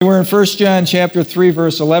We're in 1 John chapter 3,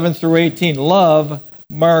 verse 11 through 18. Love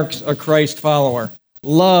marks a Christ follower.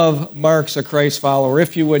 Love marks a Christ follower.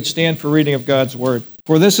 If you would, stand for reading of God's word.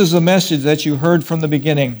 For this is the message that you heard from the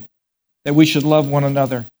beginning, that we should love one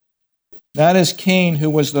another. Not as Cain, who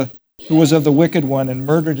was of the wicked one and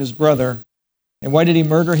murdered his brother. And why did he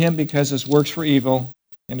murder him? Because his works were evil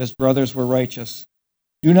and his brothers were righteous.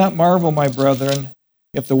 Do not marvel, my brethren,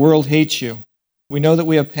 if the world hates you. We know that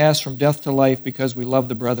we have passed from death to life because we love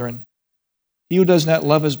the brethren. He who does not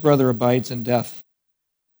love his brother abides in death.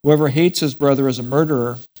 Whoever hates his brother is a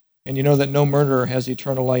murderer, and you know that no murderer has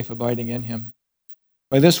eternal life abiding in him.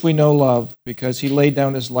 By this we know love, because he laid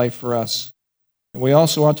down his life for us. And we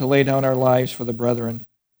also ought to lay down our lives for the brethren.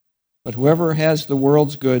 But whoever has the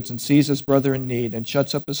world's goods and sees his brother in need and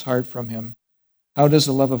shuts up his heart from him, how does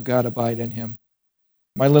the love of God abide in him?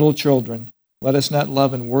 My little children, let us not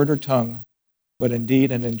love in word or tongue, but in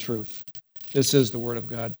deed and in truth. This is the word of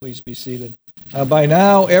God. Please be seated. By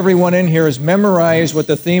now, everyone in here has memorized what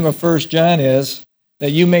the theme of 1 John is, that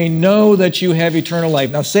you may know that you have eternal life.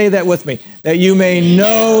 Now say that with me, that you may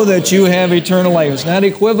know that you have eternal life. It's not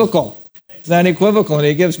equivocal. It's not equivocal, and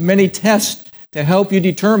it gives many tests to help you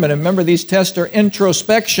determine. And remember, these tests are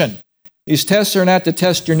introspection. These tests are not to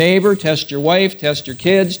test your neighbor, test your wife, test your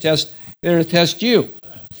kids, they're to test you.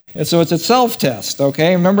 And so it's a self-test,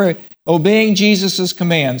 okay? Remember, obeying Jesus'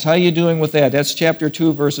 commands. How are you doing with that? That's chapter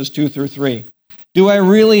 2, verses 2 through 3. Do I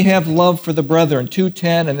really have love for the brethren?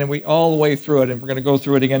 2:10, and then we all the way through it, and we're going to go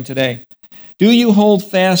through it again today. Do you hold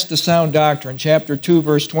fast to sound doctrine? Chapter 2,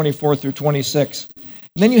 verse 24 through 26.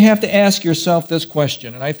 And then you have to ask yourself this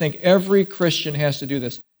question, and I think every Christian has to do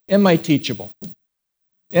this. Am I teachable?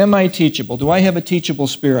 Am I teachable? Do I have a teachable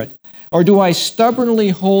spirit? Or do I stubbornly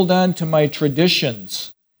hold on to my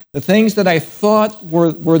traditions? The things that I thought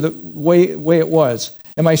were the way it was.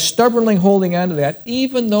 Am I stubbornly holding on to that,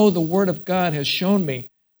 even though the Word of God has shown me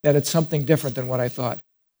that it's something different than what I thought?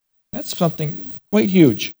 That's something quite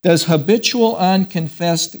huge. Does habitual,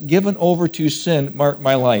 unconfessed, given over to sin mark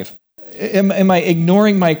my life? Am I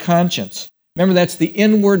ignoring my conscience? Remember, that's the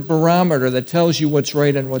inward barometer that tells you what's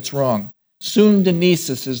right and what's wrong.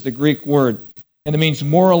 Sundenesis is the Greek word, and it means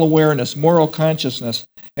moral awareness, moral consciousness.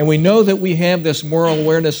 And we know that we have this moral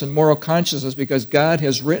awareness and moral consciousness because God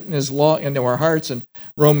has written His law into our hearts in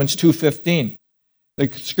Romans 2:15. The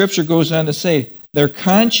Scripture goes on to say, their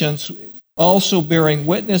conscience also bearing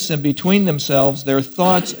witness, and between themselves their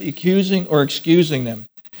thoughts accusing or excusing them.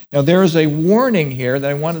 Now there is a warning here that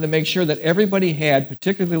I wanted to make sure that everybody had,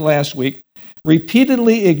 particularly last week.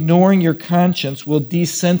 Repeatedly ignoring your conscience will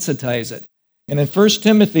desensitize it. And in 1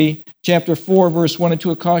 Timothy chapter 4, verse 1 and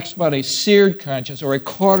 2, it talks about a seared conscience or a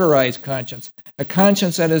cauterized conscience, a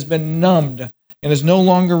conscience that has been numbed and is no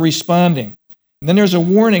longer responding. And then there's a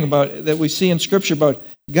warning that we see in Scripture about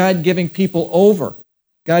God giving people over.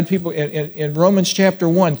 In Romans chapter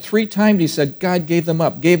 1, 3 times he said God gave them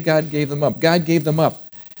up, God gave them up, God gave them up.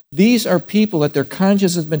 These are people that their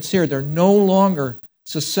conscience has been seared. They're no longer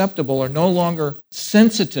susceptible or no longer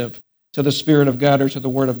sensitive to the Spirit of God or to the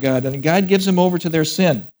Word of God. And God gives them over to their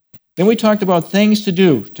sin. Then we talked about things to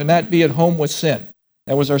do, to not be at home with sin.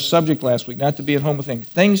 That was our subject last week, not to be at home with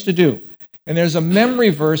things to do. And there's a memory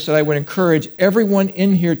verse that I would encourage everyone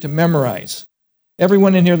in here to memorize.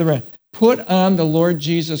 Everyone in here, put on the Lord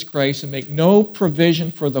Jesus Christ and make no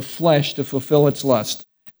provision for the flesh to fulfill its lust.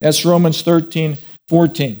 That's Romans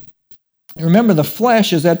 13:14. And remember, the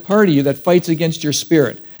flesh is that part of you that fights against your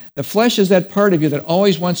spirit. The flesh is that part of you that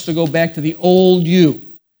always wants to go back to the old you,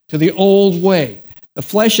 to the old way. The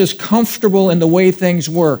flesh is comfortable in the way things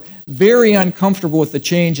were, very uncomfortable with the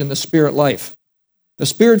change in the spirit life. The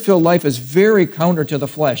spirit-filled life is very counter to the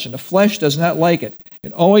flesh, and the flesh does not like it.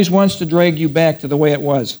 It always wants to drag you back to the way it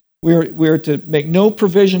was. We are to make no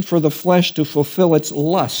provision for the flesh to fulfill its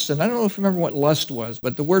lusts. And I don't know if you remember what lust was,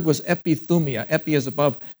 but the word was epithumia. Epi is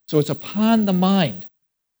above. So it's upon the mind.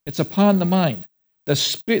 It's upon the mind.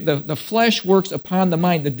 The flesh works upon the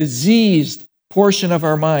mind, the diseased portion of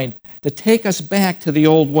our mind, to take us back to the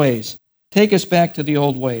old ways. Take us back to the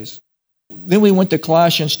old ways. Then we went to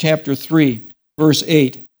Colossians chapter 3, verse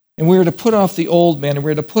 8. And we were to put off the old man, and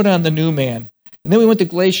we were to put on the new man. And then we went to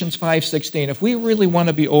Galatians 5:16. If we really want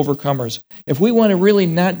to be overcomers, if we want to really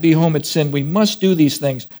not be home at sin, we must do these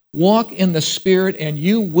things. Walk in the Spirit, and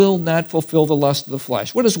you will not fulfill the lust of the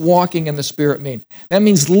flesh. What does walking in the Spirit mean? That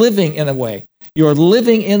means living in a way. You're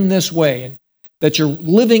living in this way, and that you're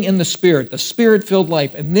living in the Spirit-filled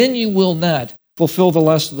life, and then you will not fulfill the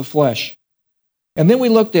lust of the flesh. And then we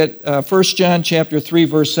looked at 1 John chapter 3,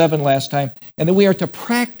 verse 7 last time, and that we are to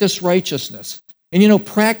practice righteousness. And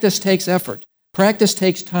practice takes effort. Practice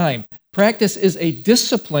takes time. Practice is a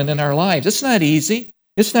discipline in our lives. It's not easy.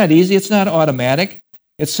 It's not easy. It's not automatic.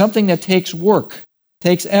 It's something that takes work,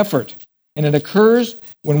 takes effort. And it occurs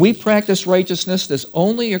when we practice righteousness. This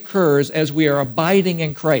only occurs as we are abiding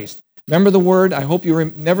in Christ. Remember the word? I hope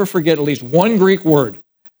you never forget at least one Greek word.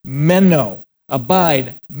 Meno.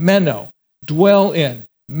 Abide. Meno. Dwell in.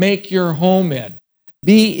 Make your home in.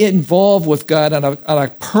 Be involved with God on a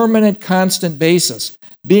permanent, constant basis.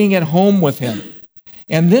 Being at home with Him.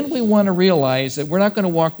 And then we want to realize that we're not going to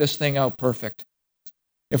walk this thing out perfect.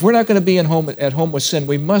 If we're not going to be at home with sin,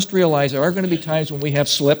 we must realize there are going to be times when we have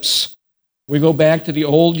slips. We go back to the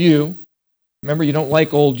old you. Remember, you don't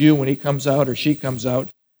like old you when he comes out or she comes out,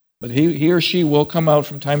 but he or she will come out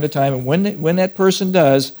from time to time. And when that person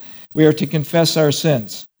does, we are to confess our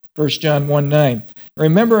sins. 1 John 1:9.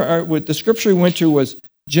 Remember, what the scripture we went to was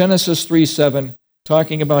Genesis 3:7,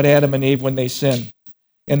 talking about Adam and Eve when they sinned.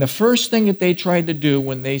 And the first thing that they tried to do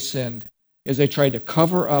when they sinned is they tried to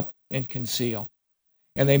cover up and conceal.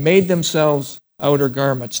 And they made themselves outer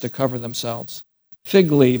garments to cover themselves,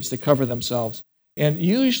 fig leaves to cover themselves. And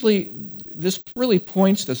usually this really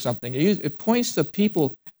points to something. It points to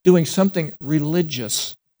people doing something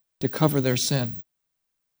religious to cover their sin.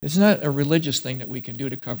 It's not a religious thing that we can do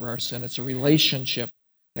to cover our sin. It's a relationship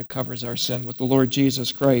that covers our sin with the Lord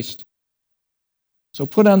Jesus Christ. So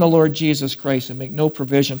put on the Lord Jesus Christ and make no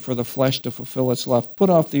provision for the flesh to fulfill its lust. Put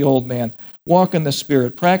off the old man. Walk in the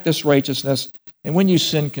Spirit. Practice righteousness. And when you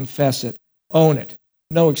sin, confess it. Own it.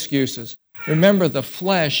 No excuses. Remember, the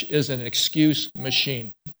flesh is an excuse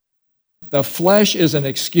machine. The flesh is an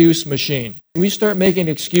excuse machine. We start making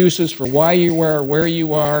excuses for why you are where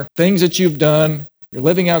you are, things that you've done, you're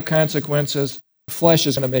living out consequences. The flesh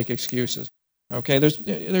is going to make excuses. Okay,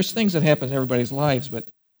 there's things that happen in everybody's lives, but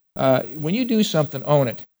when you do something, own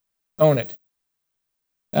it. Own it.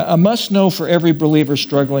 A must-know for every believer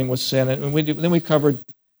struggling with sin. And then we covered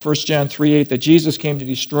 1 John 3:8 that Jesus came to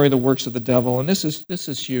destroy the works of the devil. And this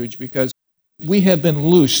is huge because we have been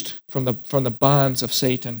loosed from the bonds of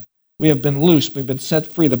Satan. We have been loosed. We've been set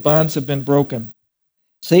free. The bonds have been broken.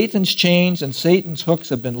 Satan's chains and Satan's hooks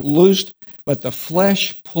have been loosed, but the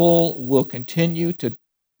flesh pull will continue to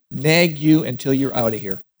nag you until you're out of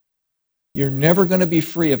here. You're never going to be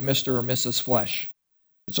free of Mr. or Mrs. Flesh.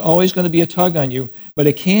 It's always going to be a tug on you, but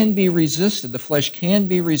it can be resisted. The flesh can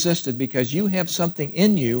be resisted because you have something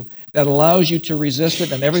in you that allows you to resist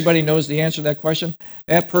it, and everybody knows the answer to that question.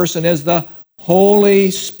 That person is the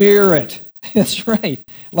Holy Spirit. That's right.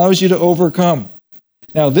 Allows you to overcome.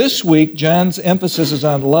 Now, this week, John's emphasis is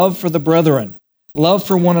on love for the brethren, love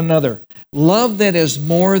for one another, love that is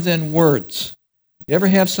more than words. You ever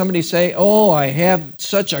have somebody say, "Oh, I have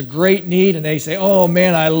such a great need," and they say, "Oh,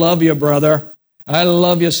 man, I love you, brother. I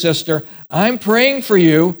love you, sister. I'm praying for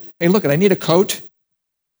you. Hey, look, I need a coat.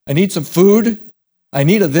 I need some food. I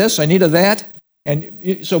need a this. I need a that."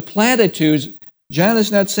 And so platitudes, John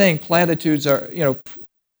is not saying platitudes are,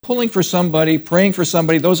 pulling for somebody, praying for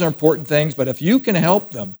somebody. Those are important things, but if you can help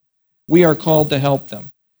them, we are called to help them.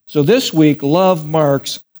 So this week, love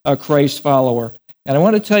marks a Christ follower. And I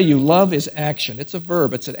want to tell you, love is action. It's a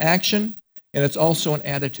verb. It's an action, and it's also an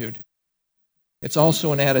attitude. It's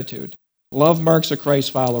also an attitude. Love marks a Christ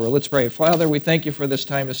follower. Let's pray. Father, we thank you for this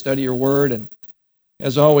time to study your word, and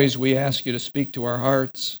as always, we ask you to speak to our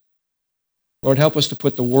hearts. Lord, help us to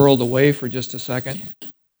put the world away for just a second.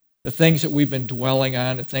 The things that we've been dwelling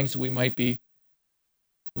on, the things that we might be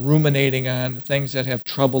ruminating on, the things that have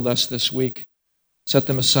troubled us this week, set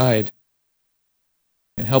them aside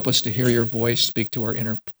and help us to hear your voice speak to our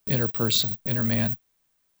inner person, inner man.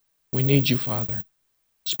 We need you, Father.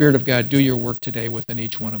 Spirit of God, do your work today within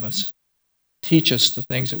each one of us. Teach us the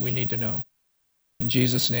things that we need to know. In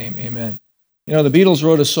Jesus' name, amen. The Beatles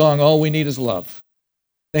wrote a song, "All We Need Is Love."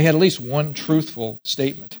 They had at least one truthful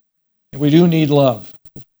statement. And we do need love.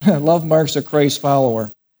 Love marks a Christ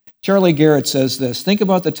follower. Charlie Garrett says this: "Think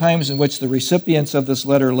about the times in which the recipients of this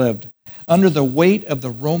letter lived. Under the weight of the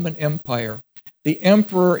Roman Empire, the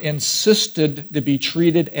emperor insisted to be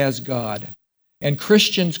treated as God, and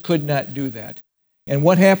Christians could not do that. And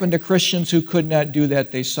what happened to Christians who could not do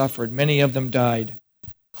that? They suffered. Many of them died.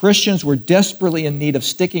 Christians were desperately in need of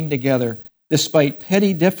sticking together despite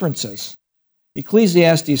petty differences.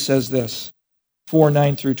 Ecclesiastes says this,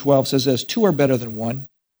 4:9-12 says this: "Two are better than one,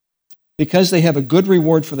 because they have a good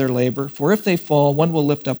reward for their labor. For if they fall, one will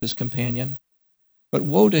lift up his companion. But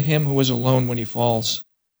woe to him who is alone when he falls,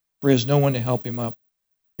 for he has no one to help him up.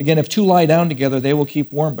 Again, if two lie down together, they will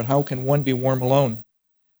keep warm, but how can one be warm alone?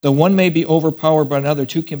 Though one may be overpowered by another,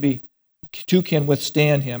 two can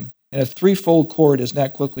withstand him, and a threefold cord is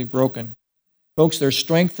not quickly broken." Folks, there's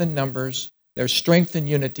strength in numbers, there's strength in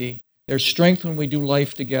unity, There's strength when we do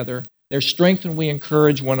life together. There's strength when we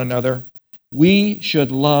encourage one another. We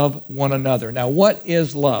should love one another. Now, what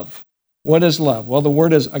is love? What is love? Well, the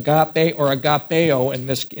word is agape or agapeo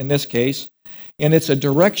in this case, and it's a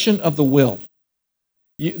direction of the will.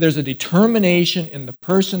 There's a determination in the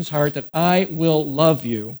person's heart that I will love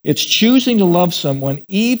you. It's choosing to love someone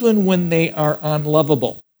even when they are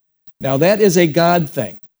unlovable. Now, that is a God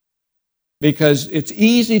thing, because it's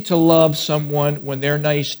easy to love someone when they're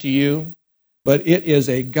nice to you, but it is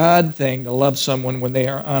a God thing to love someone when they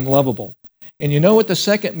are unlovable. And you know what the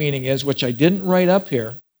second meaning is, which I didn't write up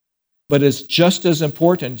here, but is just as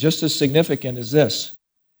important, just as significant as this.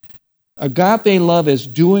 Agape love is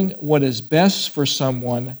doing what is best for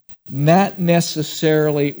someone, not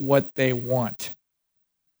necessarily what they want.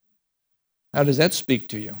 How does that speak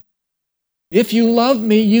to you? If you love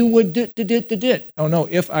me, you would dit. Oh no,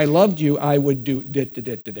 if I loved you, I would do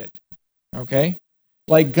dit. Okay?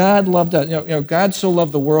 Like God loved us. You know, God so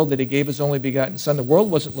loved the world that he gave his only begotten Son. The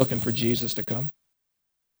world wasn't looking for Jesus to come.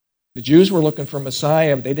 The Jews were looking for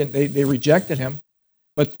Messiah, but they rejected him.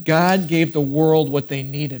 But God gave the world what they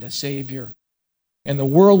needed, a Savior. And the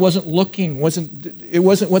world wasn't looking, it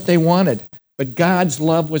wasn't what they wanted. But God's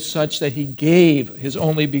love was such that he gave his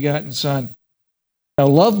only begotten Son. Now,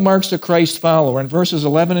 love marks a Christ follower. In verses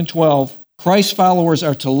 11 and 12, Christ followers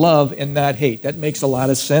are to love and not hate. That makes a lot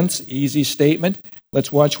of sense. Easy statement.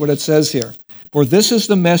 Let's watch what it says here. For this is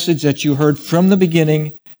the message that you heard from the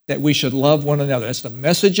beginning, that we should love one another. That's the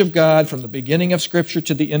message of God from the beginning of Scripture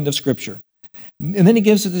to the end of Scripture. And then he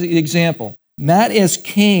gives the example. Not as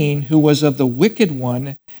Cain, who was of the wicked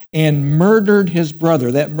one, and murdered his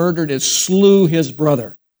brother. That murdered is slew his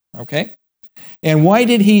brother. Okay? And why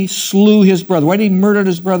did he slew his brother? Why did he murder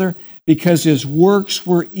his brother? Because his works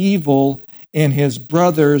were evil and his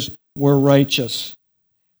brothers were righteous.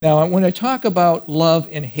 Now, when I talk about love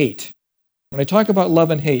and hate,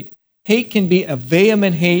 hate can be a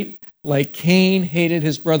vehement hate, like Cain hated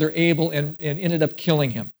his brother Abel and ended up killing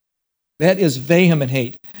him. That is vehement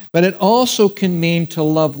hate. But it also can mean to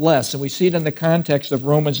love less. And we see it in the context of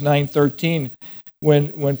Romans 9:13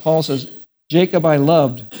 when Paul says, Jacob I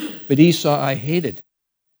loved, but Esau I hated.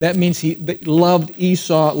 That means he loved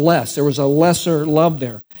Esau less. There was a lesser love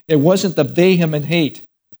there. It wasn't the vehement hate.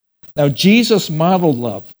 Now, Jesus modeled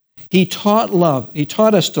love. He taught love. He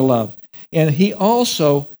taught us to love. And he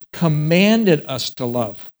also commanded us to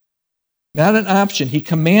love. Not an option. He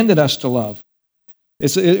commanded us to love.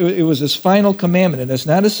 It was his final commandment, and it's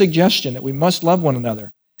not a suggestion that we must love one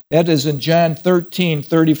another. That is in John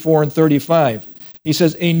 13:34 and 35. He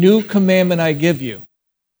says, a new commandment I give you,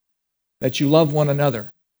 that you love one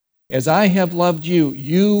another. As I have loved you,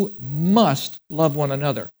 you must love one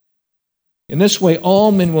another. In this way,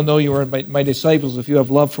 all men will know you are my disciples if you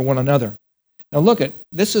have love for one another. Now look,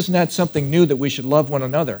 this is not something new that we should love one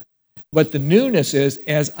another. But the newness is,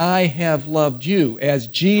 as I have loved you, as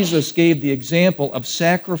Jesus gave the example of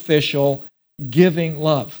sacrificial, giving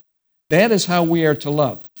love. That is how we are to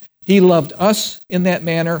love. He loved us in that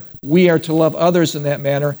manner. We are to love others in that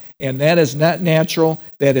manner. And that is not natural.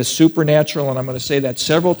 That is supernatural. And I'm going to say that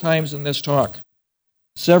several times in this talk.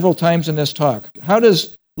 How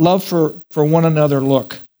does love for one another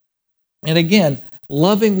look? And again,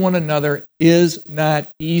 loving one another is not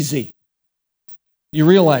easy. You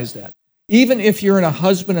realize that. Even if you're in a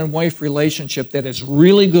husband and wife relationship that is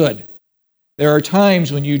really good, there are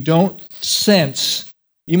times when you don't sense,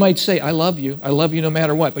 you might say, I love you no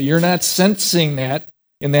matter what, but you're not sensing that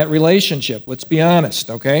in that relationship. Let's be honest,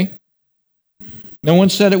 okay? No one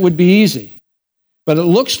said it would be easy, but it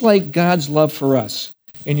looks like God's love for us.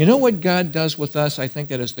 And you know what God does with us? I think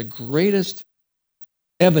that is the greatest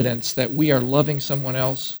evidence that we are loving someone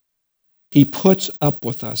else. He puts up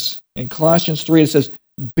with us. In Colossians 3, it says,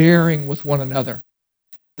 bearing with one another.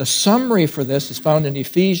 The summary for this is found in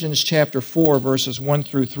Ephesians chapter 4, verses 1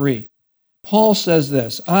 through 3. Paul says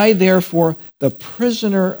this, I therefore, the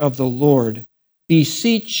prisoner of the Lord,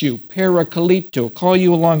 beseech you, parakalito, call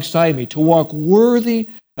you alongside me, to walk worthy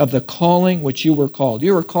of the calling which you were called.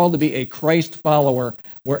 You were called to be a Christ follower.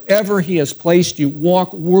 Wherever he has placed you,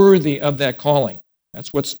 walk worthy of that calling.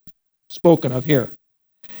 That's what's spoken of here.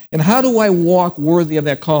 And how do I walk worthy of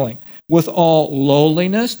that calling? With all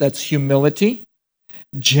lowliness, that's humility,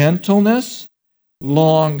 gentleness,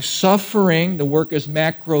 long-suffering, the word is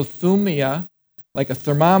macrothumia, like a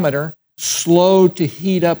thermometer, slow to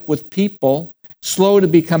heat up with people, slow to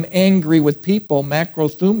become angry with people,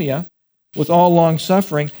 macrothumia, with all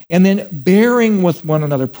long-suffering, and then bearing with one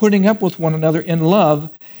another, putting up with one another in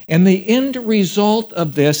love. And the end result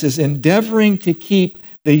of this is endeavoring to keep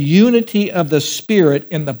the unity of the Spirit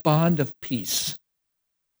in the bond of peace.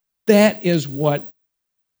 That is what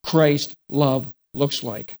Christ's love looks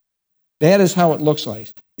like. That is how it looks like.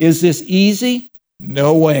 Is this easy?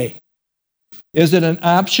 No way. Is it an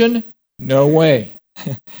option? No way.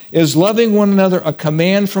 Is loving one another a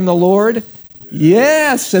command from the Lord?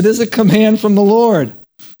 Yes, it is a command from the Lord.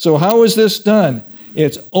 So how is this done?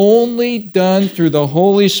 It's only done through the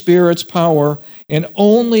Holy Spirit's power and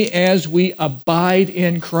only as we abide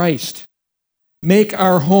in Christ. Make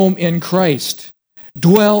our home in Christ.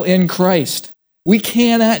 Dwell in Christ. We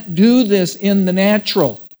cannot do this in the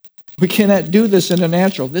natural. We cannot do this in the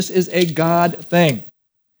natural. This is a God thing.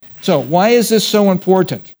 So why is this so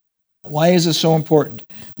important? Why is this so important?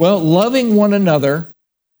 Well, loving one another,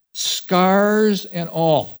 scars and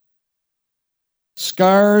all.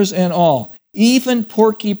 Scars and all. Even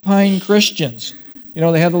porcupine Christians. You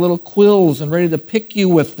know, they have the little quills and ready to pick you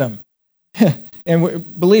with them.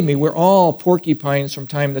 And believe me, we're all porcupines from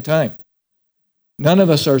time to time. None of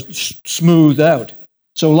us are smoothed out.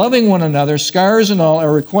 So loving one another, scars and all,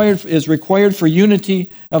 is required for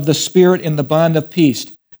unity of the Spirit in the bond of peace.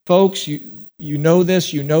 Folks, you know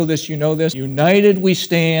this, you know this, you know this. United we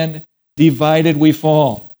stand, divided we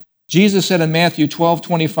fall. Jesus said in Matthew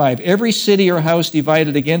 12:25, every city or house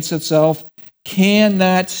divided against itself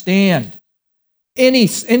cannot stand. Any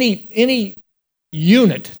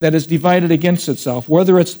unit that is divided against itself,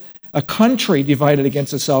 whether it's a country divided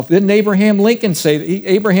against itself. Didn't Abraham Lincoln say,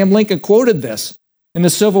 Abraham Lincoln quoted this in the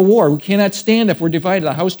Civil War, we cannot stand if we're divided.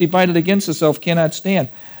 A house divided against itself cannot stand.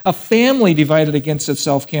 A family divided against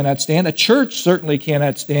itself cannot stand. A church certainly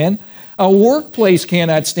cannot stand. A workplace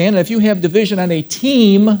cannot stand. And if you have division on a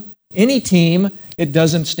team, any team, it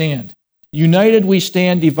doesn't stand. United we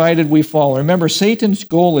stand, divided we fall. Remember, Satan's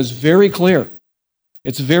goal is very clear.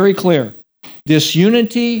 It's very clear.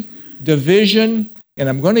 Disunity, division, and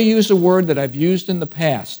I'm going to use a word that I've used in the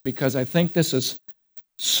past because I think this is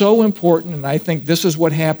so important, and I think this is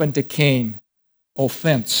what happened to Cain.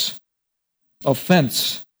 Offense.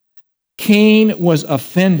 Offense. Cain was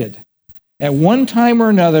offended. At one time or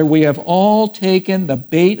another, we have all taken the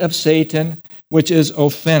bait of Satan, which is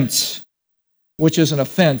offense, which is an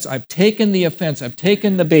offense. I've taken the offense. I've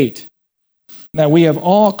taken the bait. Now, we have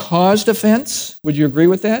all caused offense. Would you agree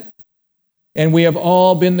with that? And we have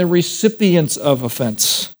all been the recipients of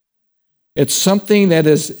offense. It's something that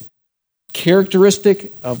is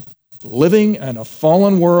characteristic of living in a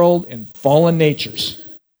fallen world and fallen natures.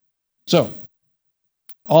 So,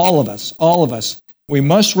 all of us, we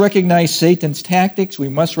must recognize Satan's tactics. We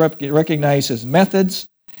must recognize his methods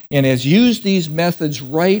and has used these methods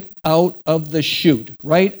right out of the chute,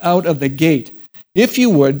 right out of the gate. If you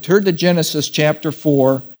would, turn to Genesis chapter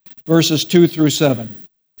 4, verses 2 through 7.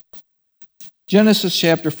 Genesis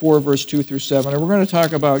chapter 4, verse 2 through 7. And we're going to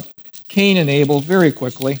talk about Cain and Abel very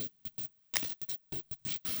quickly.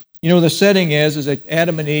 You know, the setting is that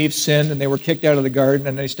Adam and Eve sinned and they were kicked out of the garden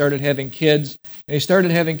and they started having kids. And they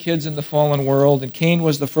started having kids in the fallen world. And Cain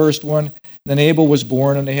was the first one. And then Abel was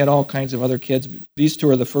born and they had all kinds of other kids. These two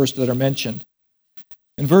are the first that are mentioned.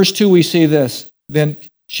 In verse 2 we see this. Then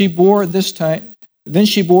she bore again,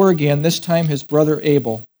 this time his brother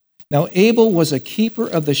Abel. Now Abel was a keeper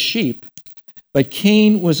of the sheep, but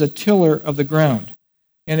Cain was a tiller of the ground.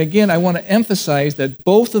 And again, I want to emphasize that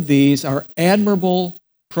both of these are admirable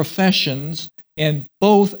professions and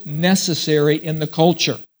both necessary in the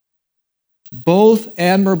culture. Both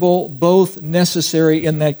admirable, both necessary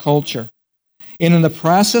in that culture. And in the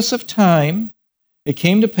process of time, it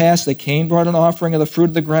came to pass that Cain brought an offering of the fruit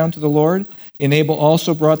of the ground to the Lord, and Abel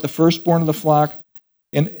also brought the firstborn of the flock,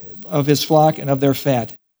 of his flock and of their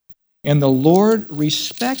fat. And the Lord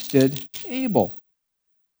respected Abel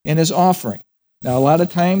and his offering. Now, a lot of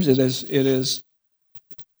times it is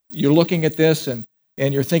you're looking at this and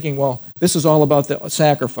you're thinking, well, this is all about the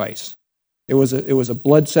sacrifice. It was a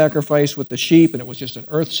blood sacrifice with the sheep, and it was just an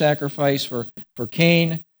earth sacrifice for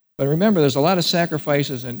Cain. But remember, there's a lot of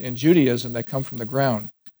sacrifices in Judaism that come from the ground.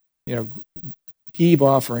 You know, heave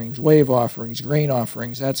offerings, wave offerings, grain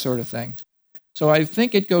offerings, that sort of thing. So I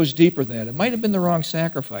think it goes deeper than that. It might have been the wrong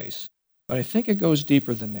sacrifice, but I think it goes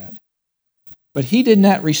deeper than that. But he did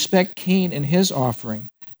not respect Cain and his offering.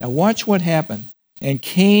 Now watch what happened. And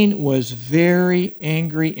Cain was very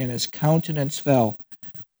angry and his countenance fell.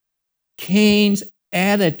 Cain's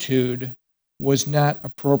attitude was not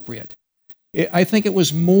appropriate. I think it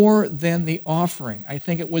was more than the offering. I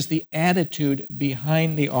think it was the attitude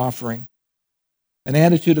behind the offering. An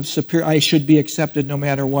attitude of superior, I should be accepted no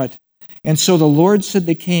matter what. And so the Lord said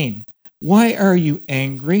to Cain, why are you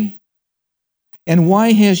angry? And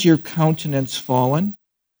why has your countenance fallen?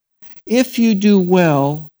 If you do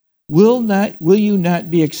well, will you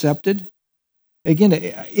not be accepted? Again,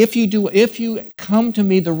 if you come to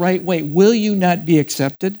me the right way, will you not be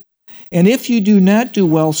accepted? And if you do not do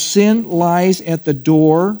well, sin lies at the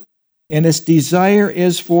door, and its desire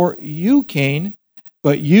is for you, Cain,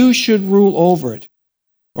 but you should rule over it,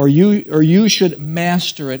 or you should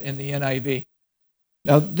master it in the NIV.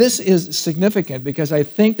 Now, this is significant because I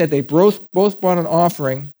think that they both brought an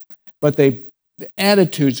offering, but the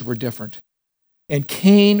attitudes were different. And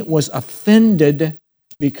Cain was offended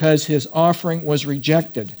because his offering was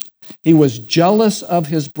rejected. He was jealous of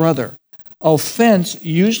his brother. Offense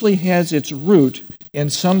usually has its root in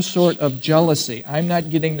some sort of jealousy. I'm not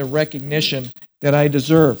getting the recognition that I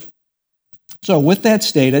deserve. So with that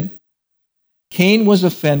stated, Cain was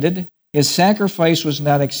offended, his sacrifice was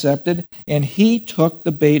not accepted, and he took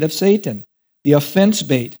the bait of Satan, the offense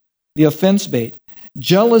bait.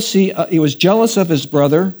 Jealousy, he was jealous of his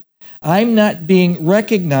brother. I'm not being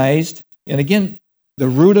recognized, and again, the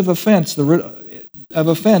root of offense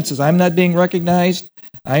is I'm not being recognized.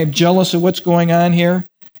 I am jealous of what's going on here.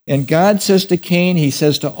 And God says to Cain, he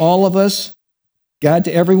says to all of us, God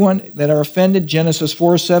to everyone that are offended, Genesis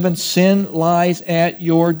 4:7, sin lies at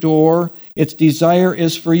your door. Its desire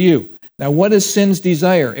is for you. Now, what is sin's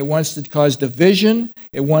desire? It wants to cause division.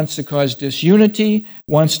 It wants to cause disunity.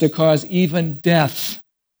 Wants to cause even death.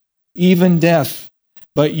 Even death.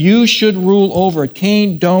 But you should rule over it.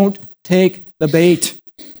 Cain, don't take the bait.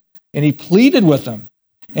 And he pleaded with them.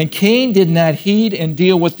 And Cain did not heed and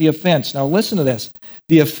deal with the offense. Now listen to this.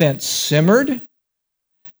 The offense simmered.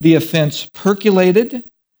 The offense percolated.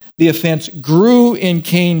 The offense grew in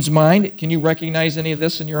Cain's mind. Can you recognize any of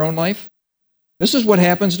this in your own life? This is what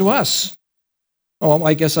happens to us. Oh,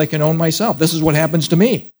 I guess I can own myself. This is what happens to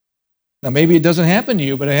me. Now maybe it doesn't happen to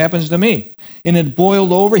you, but it happens to me. And it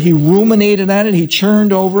boiled over. He ruminated on it. He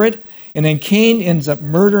churned over it. And then Cain ends up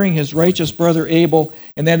murdering his righteous brother Abel,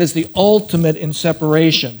 and that is the ultimate in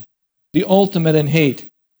separation, the ultimate in hate.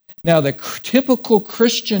 Now, the typical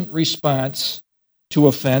Christian response to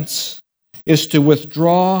offense is to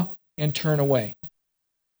withdraw and turn away.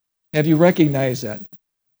 Have you recognized that?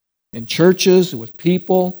 In churches, with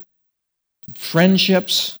people,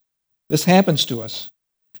 friendships, this happens to us.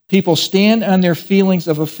 People stand on their feelings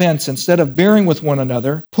of offense instead of bearing with one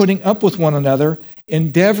another, putting up with one another,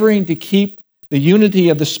 endeavoring to keep the unity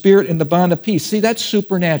of the Spirit in the bond of peace. See, that's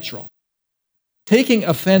supernatural. Taking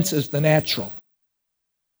offense is the natural.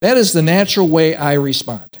 That is the natural way I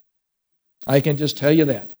respond. I can just tell you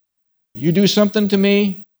that. You do something to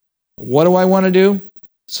me, what do I want to do?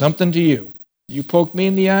 Something to you. You poke me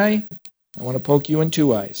in the eye, I want to poke you in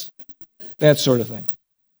two eyes. That sort of thing.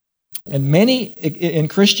 And many in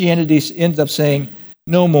Christianity end up saying,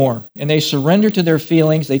 no more. And they surrender to their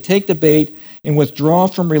feelings, they take the bait, and withdraw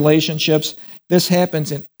from relationships. This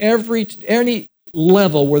happens in any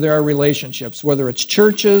level where there are relationships, whether it's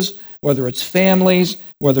churches, whether it's families,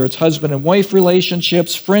 whether it's husband and wife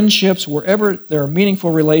relationships, friendships, wherever there are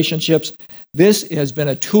meaningful relationships. This has been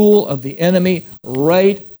a tool of the enemy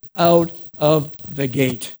right out of the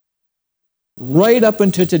gate. Right up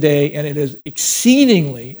until today, and it is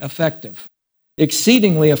exceedingly effective.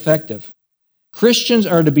 Exceedingly effective. Christians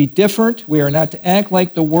are to be different. We are not to act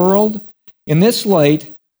like the world. In this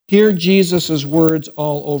light, hear Jesus' words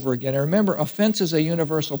all over again. And remember, offense is a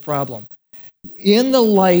universal problem. In the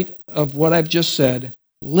light of what I've just said,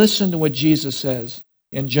 listen to what Jesus says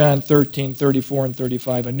in John 13:34 and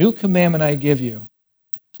 35. A new commandment I give you,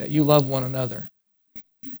 that you love one another.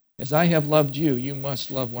 As I have loved you, you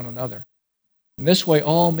must love one another. In this way,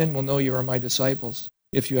 all men will know you are my disciples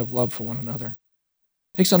if you have love for one another.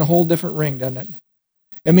 It takes on a whole different ring, doesn't it?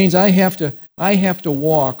 It means I have to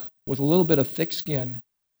walk with a little bit of thick skin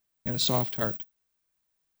and a soft heart.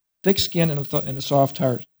 Thick skin and a soft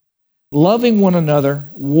heart. Loving one another,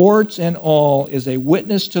 warts and all, is a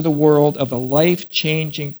witness to the world of the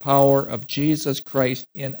life-changing power of Jesus Christ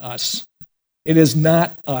in us. It is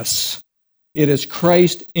not us. It is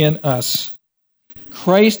Christ in us.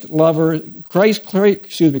 Christ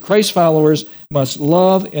followers must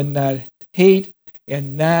love and not hate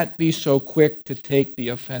and not be so quick to take the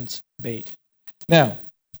offense bait. Now,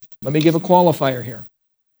 let me give a qualifier here.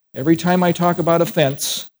 Every time I talk about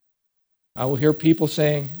offense, I will hear people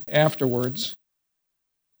saying afterwards,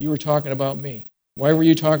 you were talking about me. Why were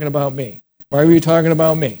you talking about me? Why were you talking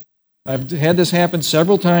about me? I've had this happen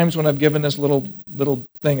several times when I've given this little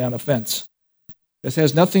thing on offense. This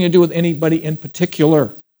has nothing to do with anybody in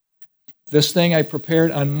particular. This thing I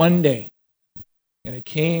prepared on Monday, and it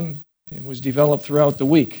came and was developed throughout the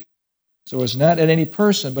week. So it's not at any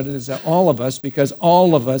person, but it is at all of us, because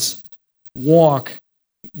all of us walk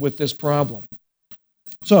with this problem.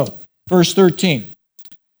 So, verse 13.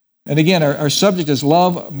 And again, our subject is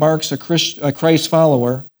love marks a Christ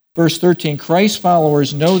follower. Verse 13, Christ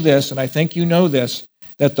followers know this, and I think you know this,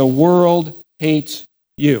 that the world hates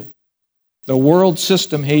you. The world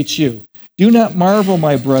system hates you. Do not marvel,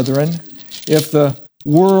 my brethren, if the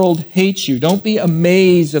world hates you. Don't be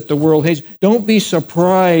amazed that the world hates you. Don't be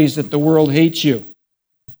surprised that the world hates you.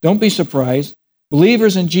 Don't be surprised.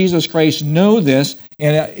 Believers in Jesus Christ know this,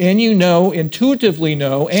 and you know, intuitively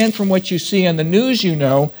know, and from what you see on the news you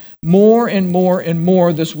know, more and more and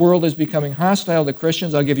more this world is becoming hostile to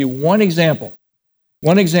Christians. I'll give you one example.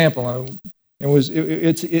 One example.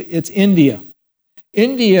 It's India.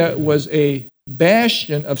 India was a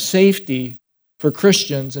bastion of safety for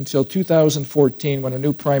Christians until 2014 when a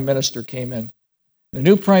new prime minister came in. The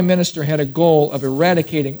new prime minister had a goal of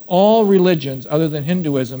eradicating all religions other than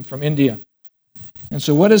Hinduism from India. And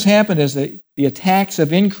so what has happened is that the attacks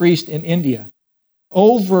have increased in India.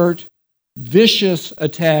 Overt, vicious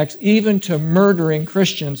attacks, even to murdering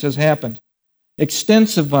Christians, has happened.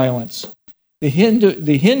 Extensive violence. The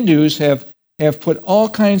Hindus have put all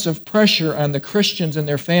kinds of pressure on the Christians and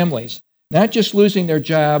their families, not just losing their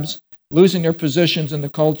jobs, losing their positions in the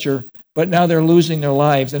culture, but now they're losing their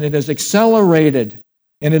lives. And it has accelerated,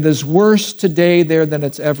 and it is worse today there than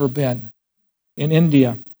it's ever been in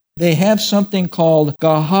India. They have something called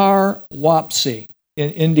Ghar Wapsi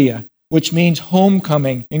in India, which means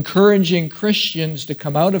homecoming, encouraging Christians to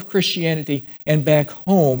come out of Christianity and back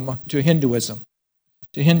home to Hinduism.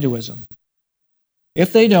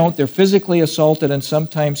 If they don't, they're physically assaulted and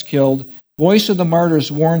sometimes killed. Voice of the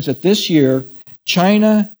Martyrs warns that this year,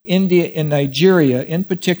 China, India, and Nigeria in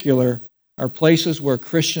particular are places where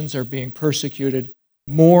Christians are being persecuted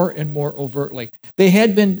more and more overtly. They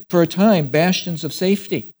had been, for a time, bastions of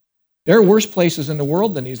safety. There are worse places in the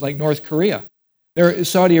world than these, like North Korea. There is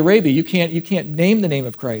Saudi Arabia. You can't name the name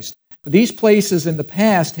of Christ. But these places in the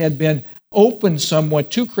past had been open somewhat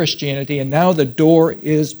to Christianity, and now the door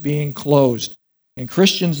is being closed. And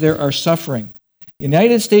Christians there are suffering. The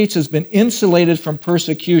United States has been insulated from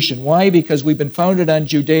persecution. Why? Because we've been founded on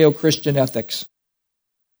Judeo-Christian ethics.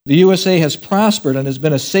 The USA has prospered and has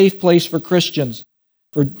been a safe place for Christians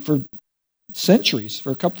for centuries,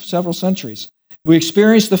 for several centuries. We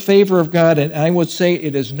experience the favor of God, and I would say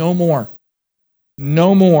it is no more.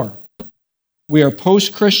 No more. We are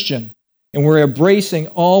post-Christian, and we're embracing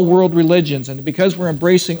all world religions. And because we're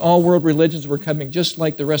embracing all world religions, we're coming just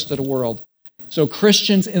like the rest of the world. So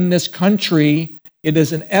Christians in this country, it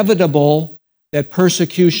is inevitable that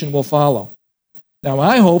persecution will follow. Now,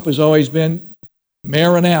 my hope has always been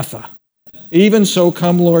Maranatha. Even so,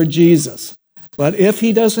 come Lord Jesus. But if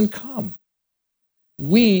he doesn't come,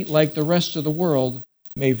 we, like the rest of the world,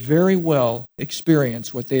 may very well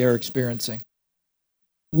experience what they are experiencing.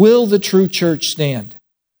 Will the true church stand?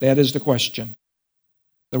 That is the question.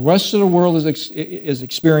 The rest of the world is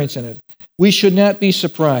experiencing it. We should not be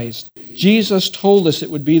surprised. Jesus told us it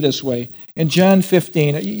would be this way. In John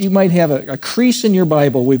 15, you might have a crease in your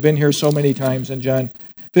Bible. We've been here so many times in John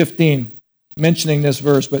 15 mentioning this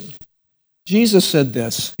verse, but Jesus said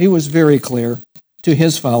this. He was very clear to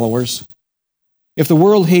his followers. If the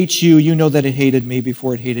world hates you, you know that it hated me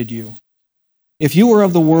before it hated you. If you were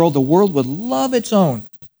of the world would love its own.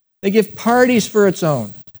 They give parties for its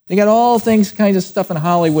own. They got all kinds of stuff in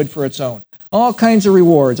Hollywood for its own. All kinds of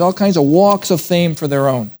rewards, all kinds of walks of fame for their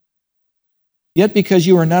own. Yet because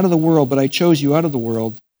you are not of the world, but I chose you out of the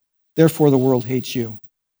world, therefore the world hates you.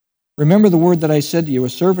 Remember the word that I said to you, a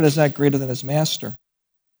servant is not greater than his master.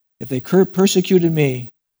 If they persecuted me,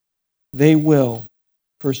 they will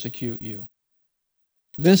persecute you.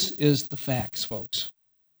 This is the facts, folks.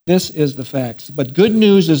 This is the facts. But good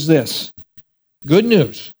news is this. Good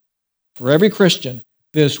news for every Christian.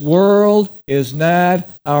 This world is not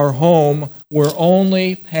our home. We're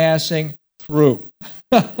only passing through.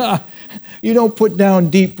 You don't put down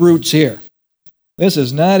deep roots here. This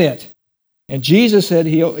is not it. And Jesus said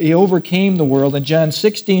he overcame the world. In John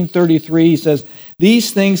 16:33, he says,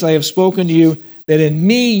 "These things I have spoken to you, that in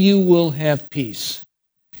me you will have peace.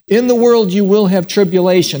 In the world you will have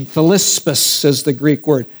tribulation." Philispis is the Greek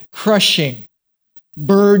word. Crushing,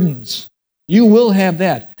 burdens. You will have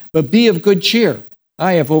that. But be of good cheer.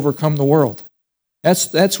 I have overcome the world.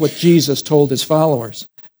 That's what Jesus told his followers.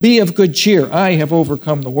 Be of good cheer. I have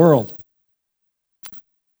overcome the world.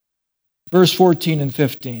 Verse 14 and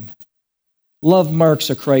 15. Love marks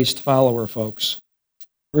a Christ follower, folks.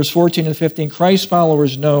 Verse 14 and 15. Christ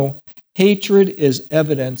followers know hatred is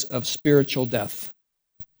evidence of spiritual death.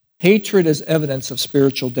 Hatred is evidence of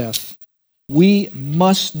spiritual death. We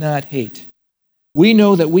must not hate. We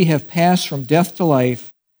know that we have passed from death to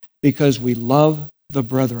life because we love the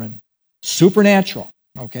brethren. Supernatural.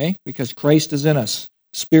 Okay? Because Christ is in us.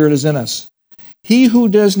 Spirit is in us. He who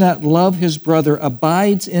does not love his brother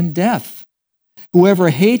abides in death. Whoever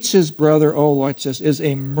hates his brother, oh, watch this, is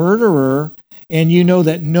a murderer, and you know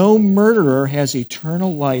that no murderer has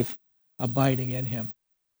eternal life abiding in him.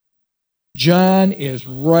 John is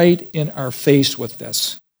right in our face with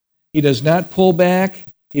this. He does not pull back.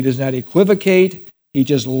 He does not equivocate. He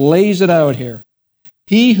just lays it out here.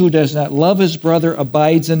 He who does not love his brother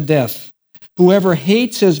abides in death. Whoever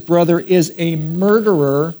hates his brother is a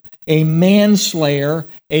murderer, a manslayer,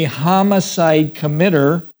 a homicide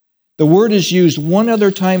committer. The word is used one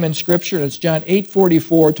other time in Scripture, and it's John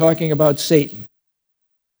 8:44, talking about Satan.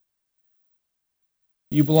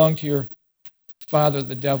 You belong to your father,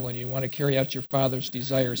 the devil, and you want to carry out your father's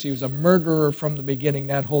desires. He was a murderer from the beginning,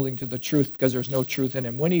 not holding to the truth because there's no truth in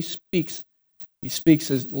him. When he speaks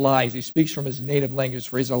his lies. He speaks from his native language,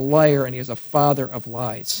 for he's a liar and he is a father of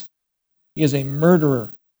lies. He is a murderer.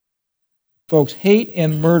 Folks, hate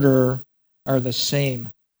and murder are the same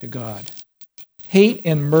to God. Hate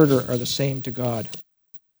and murder are the same to God.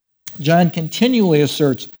 John continually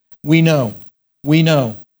asserts, we know, we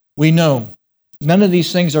know, we know. None of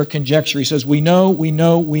these things are conjecture. He says, we know, we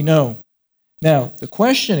know, we know. Now, the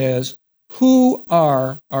question is, who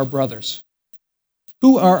are our brothers?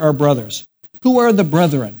 Who are our brothers? Who are the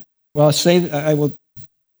brethren? Well,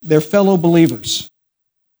 they're fellow believers.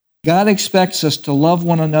 God expects us to love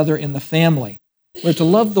one another in the family. We're to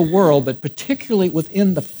love the world, but particularly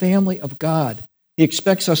within the family of God. He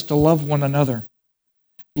expects us to love one another.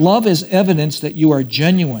 Love is evidence that you are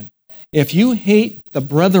genuine. If you hate the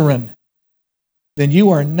brethren, then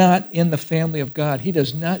you are not in the family of God. He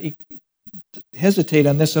does not hesitate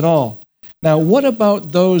on this at all. Now, what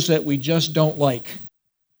about those that we just don't like,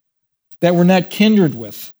 that we're not kindred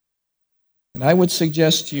with? And I would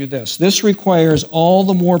suggest to you this. This requires all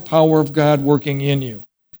the more power of God working in you.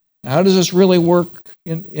 Now, how does this really work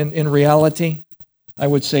in reality? I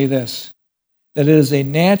would say this, that it is a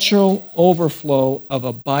natural overflow of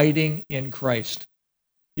abiding in Christ.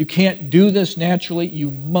 You can't do this naturally.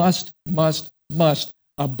 You must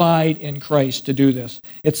abide in Christ to do this.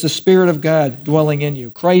 It's the Spirit of God dwelling in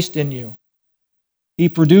you, Christ in you. He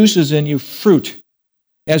produces in you fruit.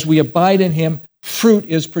 As we abide in Him, fruit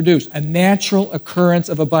is produced. A natural occurrence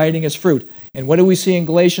of abiding is fruit. And what do we see in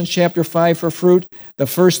Galatians chapter 5 for fruit? The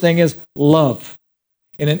first thing is love.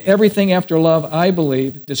 And in everything after love, I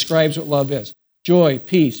believe, describes what love is. Joy,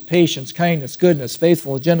 peace, patience, kindness, goodness,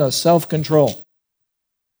 faithfulness, gentleness, self-control.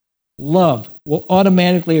 Love will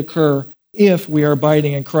automatically occur if we are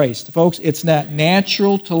abiding in Christ. Folks, it's not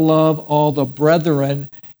natural to love all the brethren.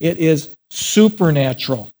 It is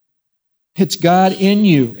supernatural. It's God in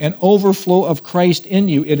you, an overflow of Christ in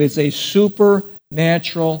you. It is a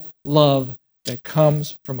supernatural love that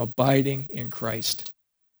comes from abiding in Christ.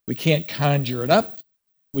 We can't conjure it up.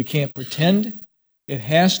 We can't pretend. It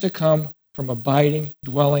has to come from abiding,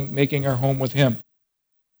 dwelling, making our home with Him.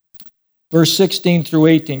 Verse 16 through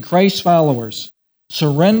 18, Christ's followers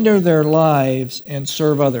surrender their lives and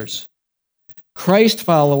serve others. Christ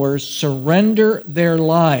followers surrender their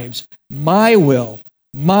lives, my will,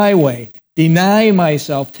 my way, deny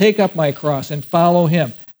myself, take up my cross, and follow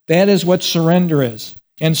Him. That is what surrender is,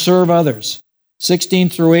 and serve others. 16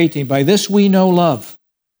 through 18, by this we know love,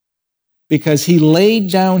 because He laid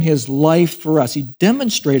down His life for us. He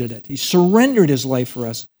demonstrated it. He surrendered His life for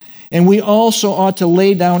us. And we also ought to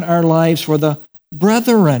lay down our lives for the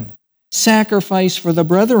brethren. Sacrifice for the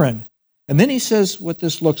brethren. And then he says what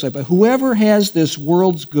this looks like. But whoever has this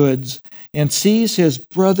world's goods and sees his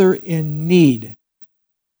brother in need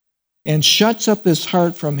and shuts up his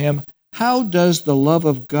heart from him, how does the love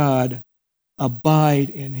of God abide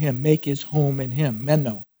in him, make his home in him?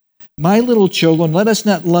 Menno. My little children, let us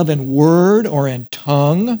not love in word or in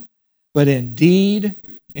tongue, but in deed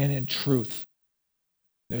and in truth.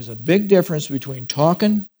 There's a big difference between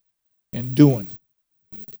talking and doing.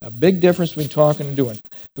 A big difference between talking and doing.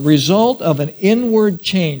 The result of an inward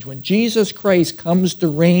change, when Jesus Christ comes to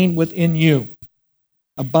reign within you,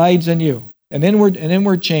 abides in you, an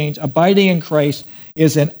inward change, abiding in Christ,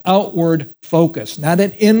 is an outward focus. Not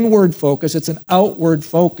an inward focus, it's an outward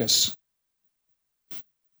focus.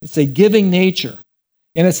 It's a giving nature.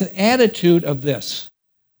 And it's an attitude of this: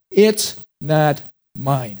 it's not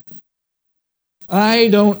mine. I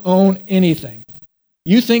don't own anything.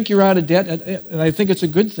 You think you're out of debt, and I think it's a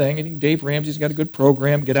good thing. I think Dave Ramsey's got a good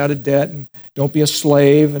program, get out of debt and don't be a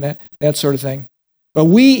slave and that sort of thing. But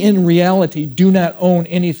we, in reality, do not own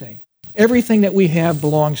anything. Everything that we have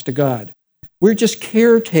belongs to God. We're just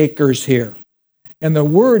caretakers here. And the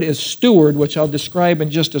word is steward, which I'll describe in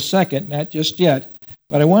just a second, not just yet.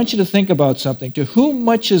 But I want you to think about something. To whom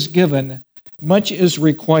much is given, much is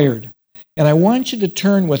required. And I want you to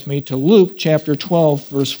turn with me to Luke chapter 12,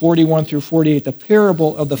 verse 41 through 48, the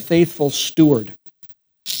parable of the faithful steward.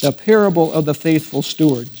 The parable of the faithful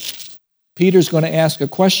steward. Peter's going to ask a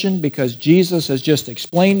question because Jesus has just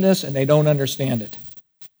explained this and they don't understand it.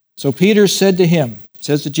 So Peter said to him,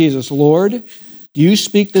 says to Jesus, Lord, do you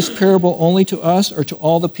speak this parable only to us or to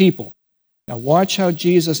all the people? Now watch how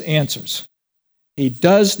Jesus answers. He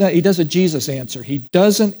does a Jesus answer. He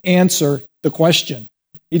doesn't answer the question.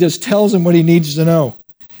 He just tells him what he needs to know.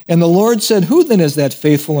 And the Lord said, who then is that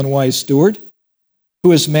faithful and wise steward,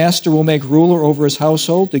 who his master will make ruler over his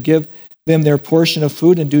household to give them their portion of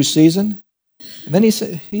food in due season? And then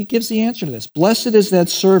he gives the answer to this. Blessed is that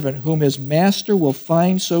servant whom his master will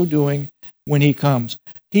find so doing when he comes.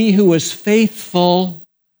 He who is faithful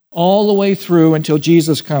all the way through until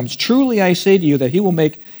Jesus comes. Truly I say to you that he will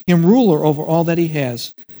make him ruler over all that he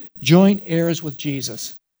has. Joint heirs with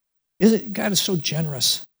Jesus. God is so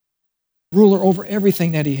generous. Ruler over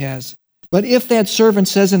everything that he has. But if that servant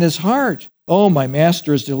says in his heart, oh, my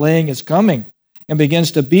master is delaying his coming, and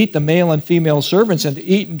begins to beat the male and female servants and to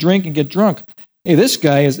eat and drink and get drunk. Hey, this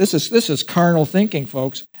is carnal thinking,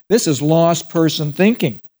 folks. This is lost person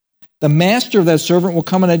thinking. The master of that servant will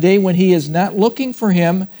come on a day when he is not looking for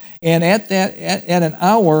him, and at an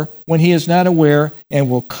hour when he is not aware, and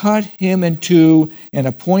will cut him in two and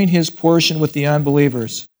appoint his portion with the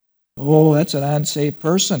unbelievers. Oh, that's an unsaved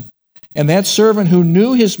person. And that servant who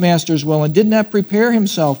knew his master's will and did not prepare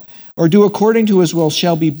himself or do according to his will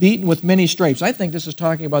shall be beaten with many stripes. I think this is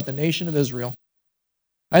talking about the nation of Israel.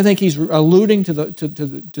 I think he's alluding to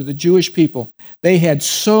the Jewish people. They had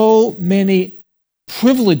so many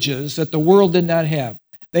privileges that the world did not have.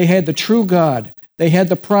 They had the true God. They had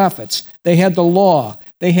the prophets. They had the law.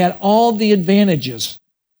 They had all the advantages.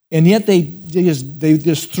 And yet they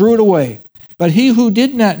just threw it away. But he who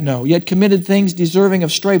did not know, yet committed things deserving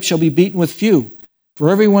of stripes, shall be beaten with few. For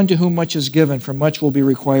everyone to whom much is given, from much will be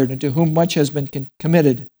required, and to whom much has been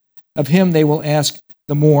committed, of him they will ask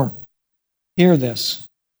the more. Hear this.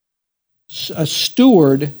 A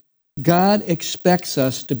steward, God expects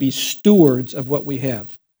us to be stewards of what we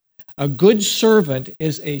have. A good servant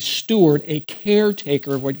is a steward, a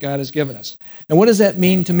caretaker of what God has given us. Now, what does that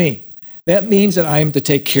mean to me? That means that I am to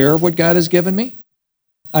take care of what God has given me.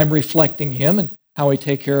 I'm reflecting him and how I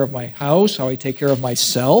take care of my house, how I take care of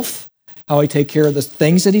myself, how I take care of the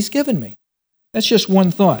things that he's given me. That's just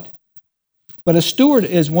one thought. But a steward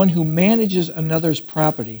is one who manages another's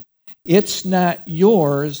property. It's not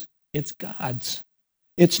yours, it's God's.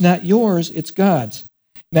 It's not yours, it's God's.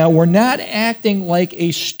 Now, we're not acting like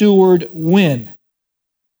a steward when.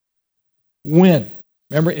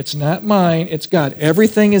 Remember, it's not mine, it's God.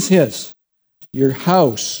 Everything is his. Your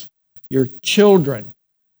house, your children,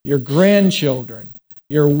 your grandchildren,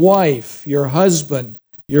 your wife, your husband,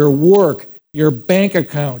 your work, your bank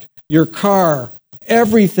account, your car,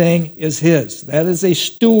 everything is his. That is a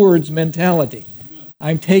steward's mentality.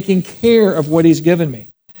 I'm taking care of what he's given me.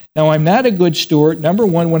 Now, I'm not a good steward, number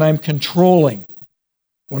one, when I'm controlling.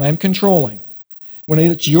 When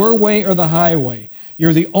it's your way or the highway,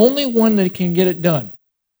 you're the only one that can get it done.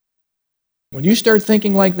 When you start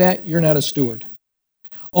thinking like that, you're not a steward.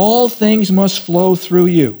 All things must flow through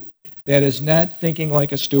you. That is not thinking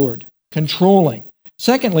like a steward. Controlling.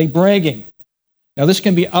 Secondly, bragging. Now, this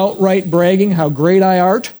can be outright bragging, how great I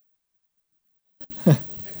art,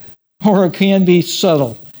 or it can be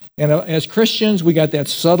subtle. And as Christians, we got that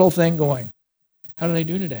subtle thing going. How did I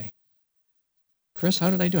do today? Chris,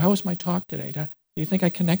 how did I do? How was my talk today? Do you think I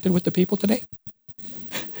connected with the people today?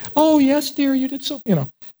 Oh, yes, dear, you did so.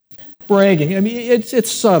 Bragging. I mean,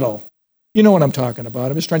 it's subtle. You know what I'm talking about.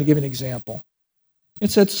 I'm just trying to give you an example.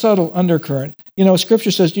 It's that subtle undercurrent. Scripture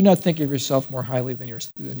says, do not think of yourself more highly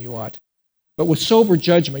than you ought, but with sober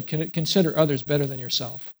judgment, consider others better than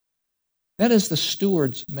yourself. That is the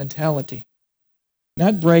steward's mentality.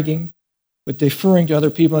 Not bragging, but deferring to other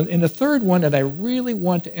people. And the third one that I really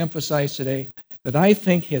want to emphasize today, that I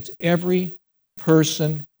think hits every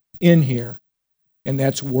person in here, and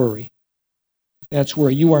that's worry. That's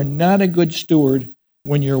worry. You are not a good steward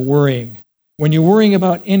when you're worrying. When you're worrying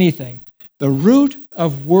about anything, the root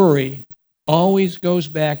of worry always goes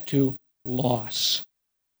back to loss.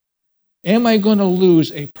 Am I going to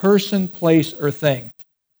lose a person, place, or thing?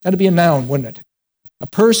 That'd be a noun, wouldn't it? A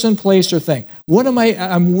person, place, or thing.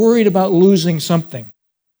 I'm worried about losing something.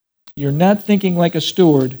 You're not thinking like a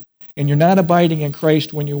steward, and you're not abiding in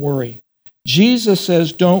Christ when you worry. Jesus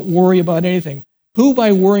says, don't worry about anything. Who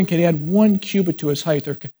by worrying can add 1 cubit to his height,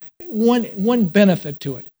 or one benefit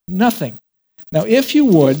to it? Nothing. Now, if you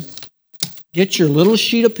would, Get your little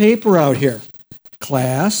sheet of paper out here.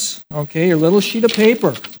 Class, okay, your little sheet of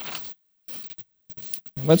paper.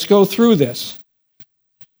 Let's go through this.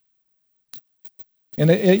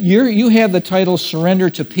 And you have the title Surrender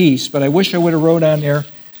to Peace, but I wish I would have wrote on there,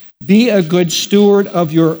 be a good steward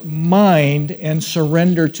of your mind and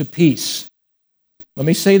surrender to peace. Let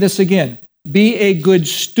me say this again. Be a good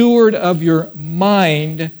steward of your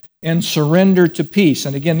mind and surrender to peace.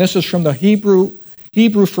 And again, this is from the Hebrew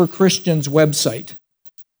for Christians website.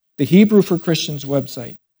 The Hebrew for Christians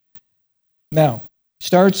website. Now,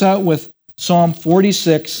 starts out with Psalm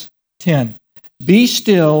 46:10. Be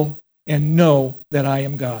still and know that I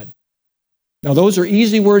am God. Now, those are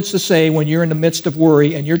easy words to say when you're in the midst of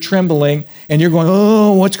worry and you're trembling and you're going,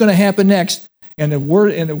 oh, what's going to happen next? And the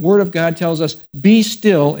Word of God tells us, be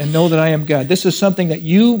still and know that I am God. This is something that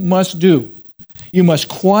you must do. You must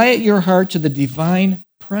quiet your heart to the divine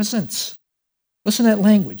presence. Listen to that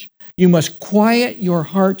language. You must quiet your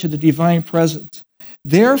heart to the divine presence.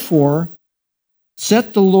 Therefore,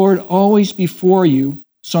 set the Lord always before you,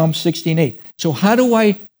 Psalm 16:8. So how do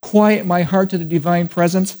I quiet my heart to the divine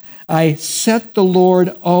presence? I set the Lord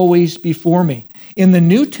always before me. In the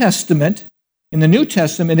New Testament,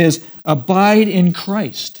 it is abide in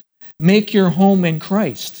Christ. Make your home in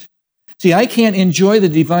Christ. See, I can't enjoy the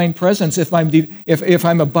divine presence if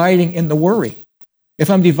I'm abiding in the worry. If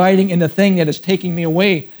I'm dividing in the thing that is taking me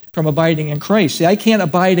away from abiding in Christ. See, I can't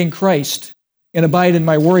abide in Christ and abide in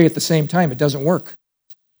my worry at the same time. It doesn't work.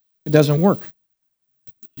 It doesn't work.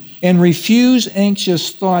 And refuse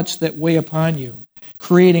anxious thoughts that weigh upon you,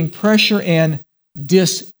 creating pressure and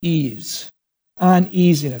dis-ease,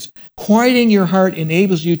 uneasiness. Quieting your heart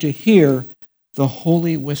enables you to hear the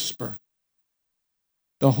holy whisper.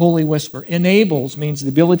 The holy whisper. Enables means the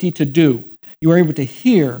ability to do. You are able to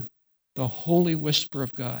hear the holy whisper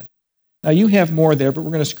of God. Now, you have more there, but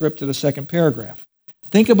we're going to skip to the second paragraph.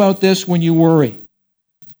 Think about this when you worry.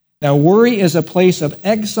 Now, worry is a place of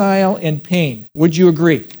exile and pain. Would you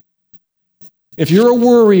agree? If you're a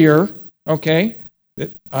worrier, okay,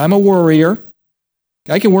 I'm a worrier,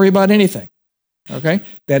 I can worry about anything, okay?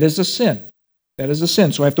 That is a sin. That is a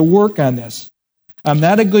sin, so I have to work on this. I'm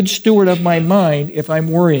not a good steward of my mind if I'm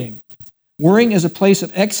worrying. Worrying is a place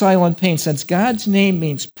of exile and pain, since God's name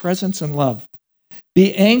means presence and love.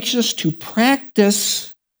 Be anxious to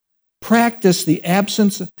practice the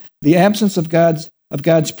absence of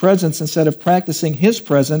God's presence instead of practicing His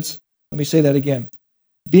presence. Let me say that again.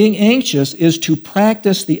 Being anxious is to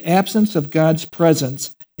practice the absence of God's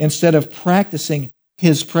presence instead of practicing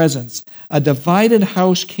His presence. A divided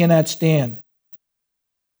house cannot stand.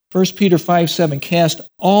 1 Peter 5:7, cast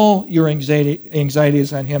all your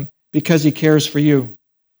anxieties on Him because He cares for you.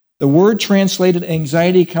 The word translated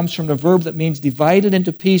anxiety comes from the verb that means divided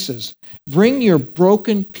into pieces. Bring your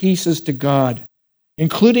broken pieces to God,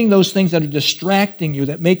 including those things that are distracting you,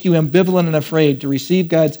 that make you ambivalent and afraid to receive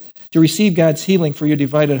God's healing for your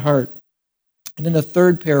divided heart. And in the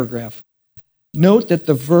third paragraph, note that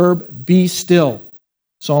the verb be still,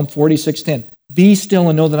 Psalm 46:10, be still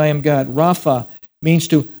and know that I am God. Rapha means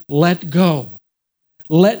to let go.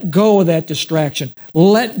 Let go of that distraction.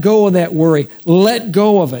 Let go of that worry. Let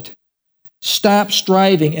go of it. Stop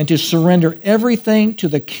striving and to surrender everything to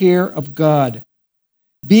the care of God.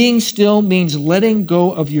 Being still means letting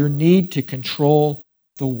go of your need to control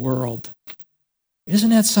the world. Isn't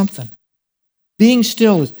that something? Being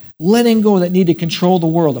still is letting go of that need to control the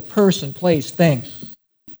world, a person, place, thing.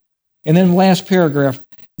 And then the last paragraph,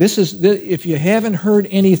 if you haven't heard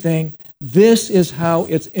anything, this is how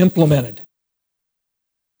it's implemented.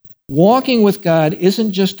 Walking with God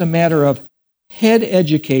isn't just a matter of head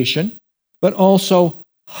education, but also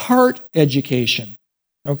heart education.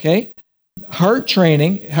 Okay? Heart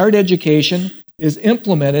training, heart education is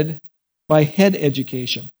implemented by head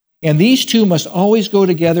education. And these two must always go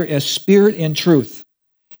together as spirit and truth.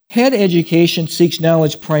 Head education seeks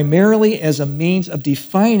knowledge primarily as a means of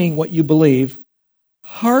defining what you believe.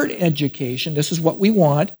 Heart education, this is what we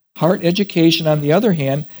want. Heart education, on the other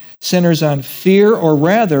hand, centers on fear, or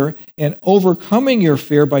rather, in overcoming your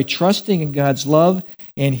fear by trusting in God's love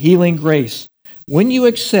and healing grace. When you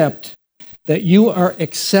accept that you are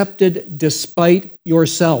accepted despite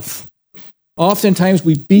yourself. Oftentimes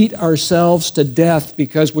we beat ourselves to death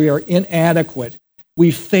because we are inadequate.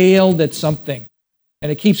 We failed at something.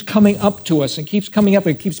 And it keeps coming up to us and keeps coming up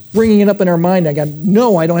and keeps bringing it up in our mind. I go,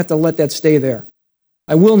 no, I don't have to let that stay there.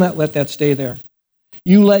 I will not let that stay there.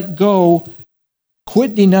 You let go,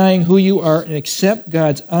 quit denying who you are, and accept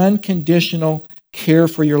God's unconditional care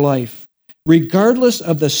for your life. Regardless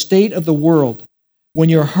of the state of the world, when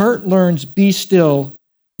your heart learns, be still,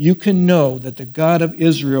 you can know that the God of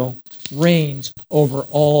Israel reigns over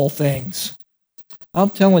all things. I'm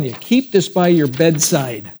telling you, keep this by your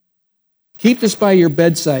bedside. Keep this by your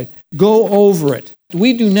bedside. Go over it.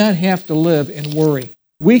 We do not have to live in worry.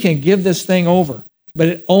 We can give this thing over. But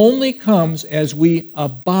it only comes as we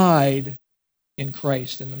abide in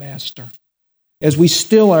Christ, in the Master, as we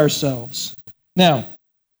still ourselves. Now,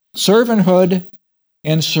 servanthood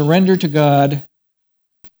and surrender to God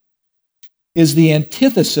is the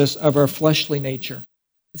antithesis of our fleshly nature.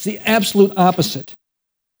 It's the absolute opposite.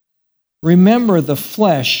 Remember, the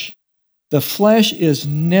flesh is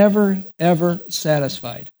never, ever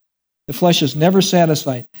satisfied. The flesh is never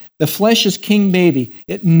satisfied. The flesh is king baby.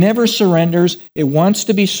 It never surrenders. It wants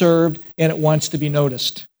to be served, and it wants to be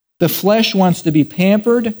noticed. The flesh wants to be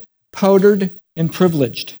pampered, powdered, and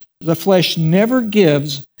privileged. The flesh never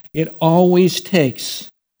gives. It always takes.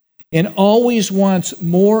 And always wants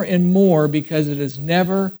more and more because it is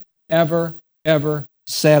never, ever, ever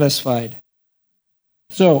satisfied.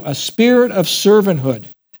 So, a spirit of servanthood,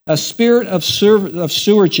 a spirit of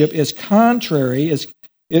stewardship is contrary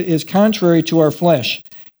to our flesh.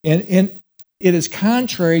 And it is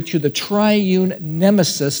contrary to the triune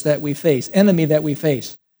nemesis that we face, enemy that we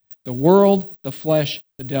face. The world, the flesh,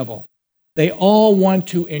 the devil. They all want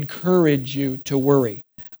to encourage you to worry.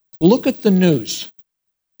 Look at the news.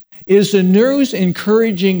 Is the news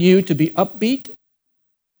encouraging you to be upbeat?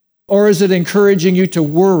 Or is it encouraging you to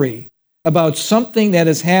worry about something that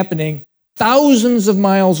is happening thousands of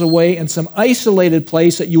miles away in some isolated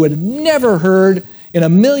place that you had never heard in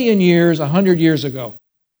 1,000,000 years, 100 years ago?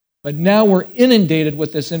 But now we're inundated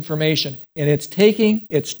with this information, and it's taking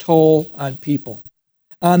its toll on people,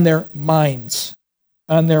 on their minds,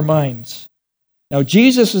 Now,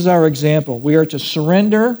 Jesus is our example. We are to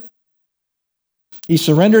surrender. He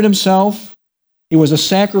surrendered himself. He was a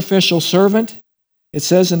sacrificial servant. It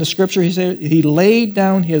says in the scripture, he laid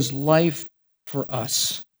down his life for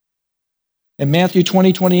us. In Matthew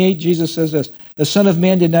 20:28, Jesus says this, "The Son of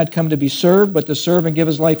Man did not come to be served, but to serve and give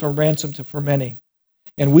his life a ransom for many."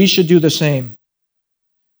 And we should do the same.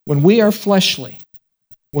 When we are fleshly,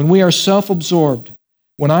 when we are self-absorbed,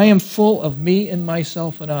 when I am full of me and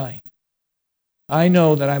myself and I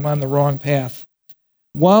know that I'm on the wrong path.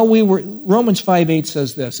 Romans 5:8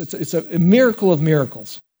 says this, it's a miracle of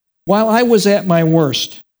miracles. While I was at my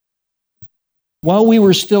worst, while we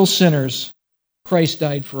were still sinners, Christ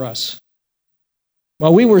died for us.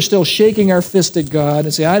 While we were still shaking our fist at God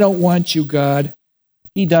and say, "I don't want you, God,"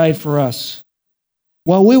 he died for us.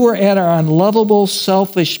 While we were at our unlovable,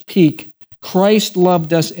 selfish peak, Christ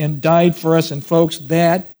loved us and died for us. And folks,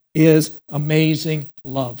 that is amazing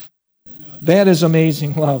love. That is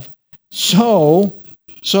amazing love. So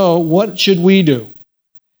what should we do?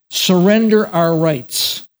 Surrender our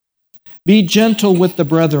rights. Be gentle with the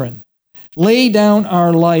brethren. Lay down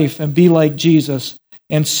our life and be like Jesus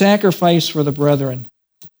and sacrifice for the brethren.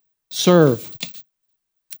 Serve.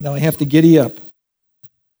 Now I have to giddy up.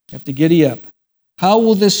 How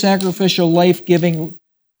will this sacrificial, life-giving,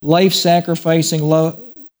 life-sacrificing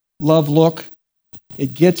love look?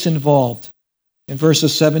 It gets involved. In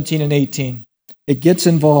verses 17 and 18. It gets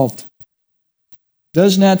involved.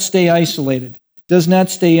 Does not stay isolated. Does not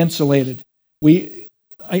stay insulated.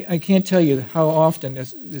 I can't tell you how often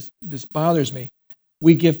this bothers me.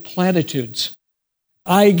 We give platitudes.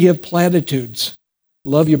 I give platitudes.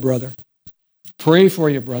 Love you, brother. Pray for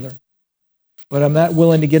you, brother. But I'm not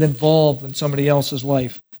willing to get involved in somebody else's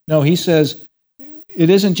life. No, he says, it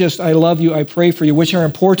isn't just I love you, I pray for you, which are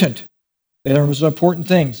important. They are important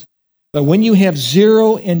things. But when you have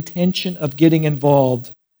zero intention of getting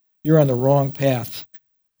involved, you're on the wrong path.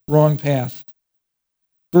 Wrong path.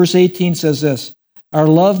 Verse 18 says this, "Our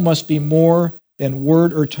love must be more than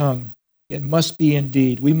word or tongue. It must be in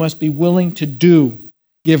deed." We must be willing to do,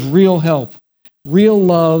 give real help. Real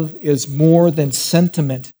love is more than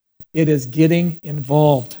sentiment. It is getting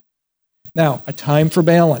involved. Now, a time for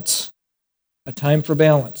balance. A time for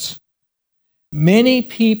balance. Many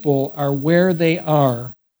people are where they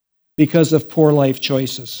are because of poor life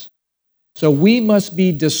choices. So we must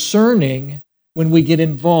be discerning when we get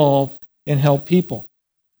involved and help people.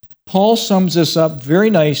 Paul sums this up very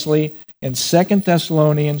nicely in 2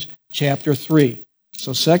 Thessalonians chapter 3.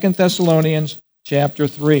 So 2 Thessalonians chapter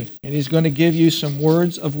 3. And he's going to give you some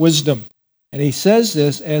words of wisdom. And he says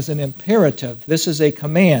this as an imperative. This is a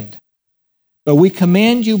command. "But we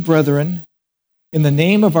command you, brethren, in the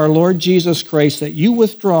name of our Lord Jesus Christ, that you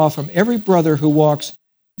withdraw from every brother who walks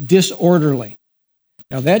disorderly."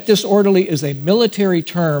 Now that disorderly is a military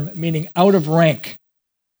term meaning out of rank.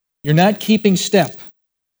 You're not keeping step.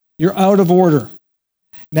 You're out of order.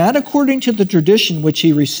 not according to the tradition which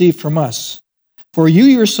he received from us. For you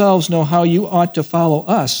yourselves know how you ought to follow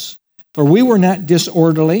us, for we were not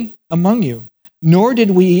disorderly among you, nor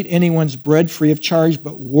did we eat anyone's bread free of charge,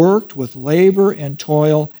 but worked with labor and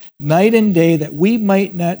toil night and day, that we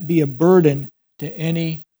might not be a burden to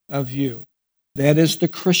any of you. That is the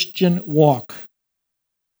Christian walk.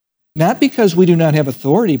 Not because we do not have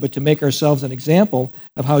authority, but to make ourselves an example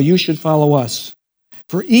of how you should follow us.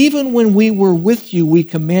 For even when we were with you, we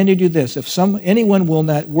commanded you this: if anyone will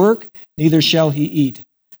not work, neither shall he eat.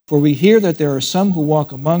 For we hear that there are some who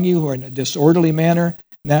walk among you who are in a disorderly manner,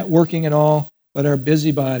 not working at all, but are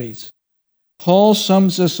busybodies. Paul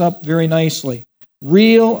sums this up very nicely.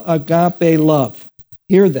 Real agape love.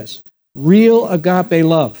 Hear this. Real agape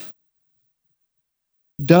love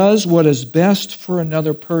does what is best for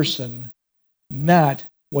another person, not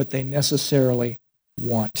what they necessarily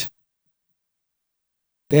want.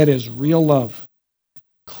 That is real love.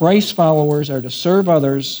 Christ followers are to serve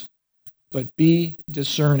others, but be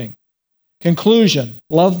discerning. Conclusion.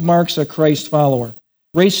 Love marks a Christ follower.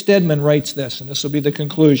 Ray Stedman writes this, and this will be the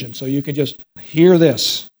conclusion, so you can just hear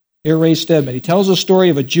this. Hear Ray Stedman. He tells a story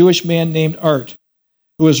of a Jewish man named Art,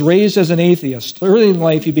 who was raised as an atheist. Early in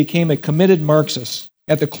life, he became a committed Marxist.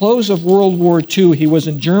 At the close of World War II, he was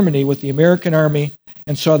in Germany with the American Army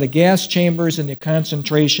and saw the gas chambers and the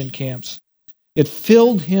concentration camps. It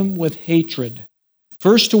filled him with hatred,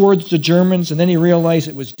 first towards the Germans, and then he realized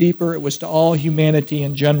it was deeper. It was to all humanity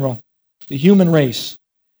in general, the human race.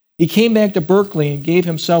 He came back to Berkeley and gave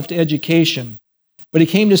himself to education, but he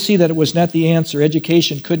came to see that it was not the answer.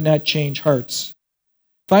 Education could not change hearts.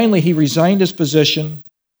 Finally, he resigned his position.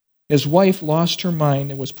 His wife lost her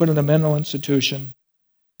mind and was put in a mental institution.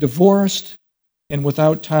 Divorced and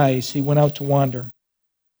without ties, he went out to wander.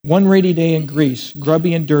 One rainy day in Greece,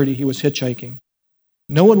 grubby and dirty, he was hitchhiking.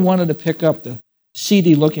 No one wanted to pick up the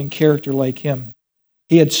seedy-looking character like him.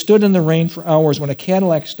 He had stood in the rain for hours when a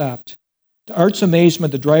Cadillac stopped. To Art's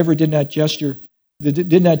amazement, the driver did not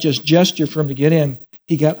just gesture for him to get in.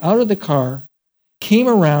 He got out of the car, came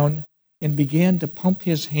around, and began to pump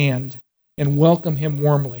his hand and welcome him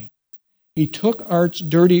warmly. He took Art's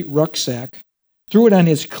dirty rucksack, threw it on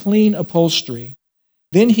his clean upholstery.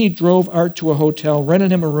 Then he drove Art to a hotel,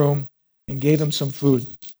 rented him a room, and gave him some food.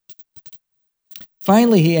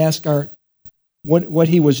 Finally, he asked Art what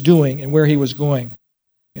he was doing and where he was going.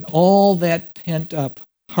 And all that pent-up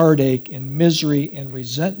heartache and misery and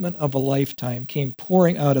resentment of a lifetime came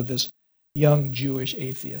pouring out of this young Jewish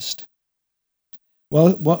atheist.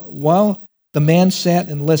 Well, while the man sat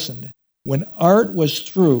and listened, when Art was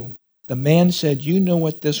through, the man said, "You know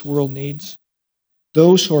what this world needs?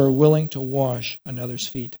 Those who are willing to wash another's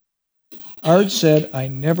feet." Art said, "I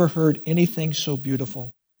never heard anything so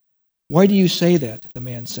beautiful." "Why do you say that?" the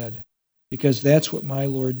man said. "Because that's what my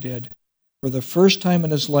Lord did." For the first time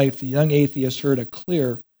in his life, the young atheist heard a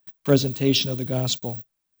clear presentation of the gospel.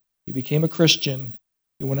 He became a Christian.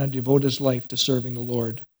 He went on to devote his life to serving the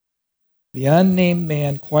Lord. The unnamed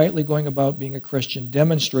man quietly going about being a Christian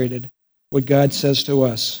demonstrated what God says to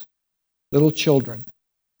us. Little children,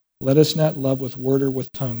 let us not love with word or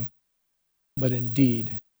with tongue, but in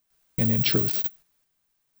deed and in truth.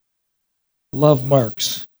 Love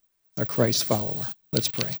marks a Christ follower. Let's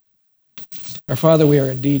pray. Our Father, we are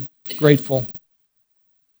indeed grateful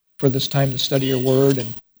for this time to study your word,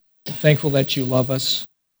 and thankful that you love us,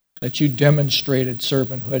 that you demonstrated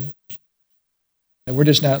servanthood, that we're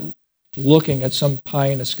just not looking at some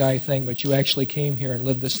pie-in-the-sky thing, but you actually came here and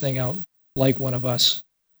lived this thing out like one of us.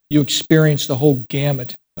 You experienced the whole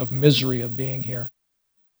gamut of misery of being here.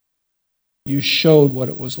 You showed what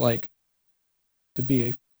it was like to be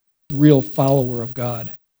a real follower of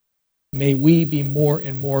God. May we be more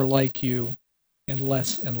and more like you and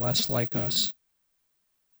less like us.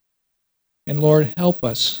 And Lord, help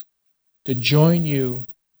us to join you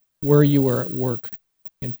where you are at work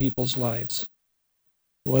in people's lives,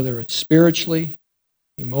 whether it's spiritually,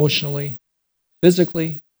 emotionally,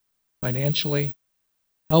 physically, financially.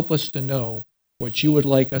 Help us to know what you would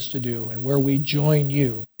like us to do and where we join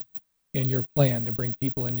you in your plan to bring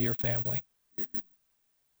people into your family.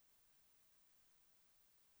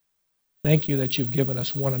 Thank you that you've given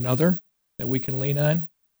us one another that we can lean on.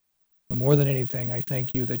 But more than anything, I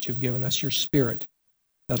thank you that you've given us your Spirit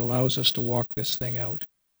that allows us to walk this thing out.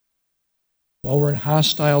 While we're in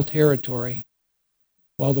hostile territory,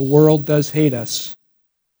 while the world does hate us,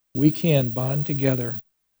 we can bond together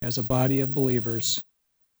as a body of believers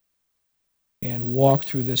and walk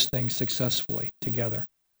through this thing successfully together.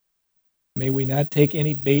 May we not take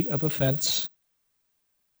any bait of offense.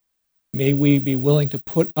 May we be willing to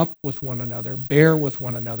put up with one another, bear with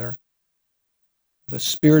one another, the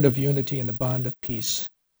spirit of unity and the bond of peace.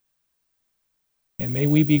 And may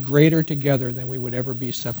we be greater together than we would ever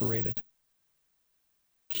be separated.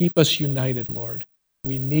 Keep us united, Lord.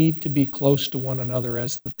 We need to be close to one another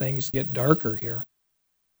as the things get darker here.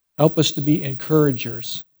 Help us to be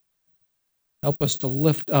encouragers. Help us to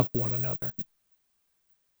lift up one another.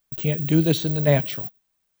 We can't do this in the natural.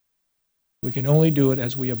 We can only do it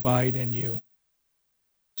as we abide in you.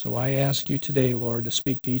 So I ask you today, Lord, to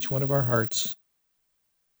speak to each one of our hearts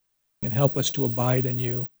and help us to abide in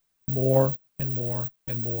you more and more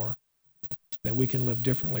and more, that we can live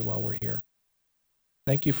differently while we're here.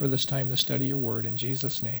 Thank you for this time to study your word. In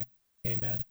Jesus' name, amen.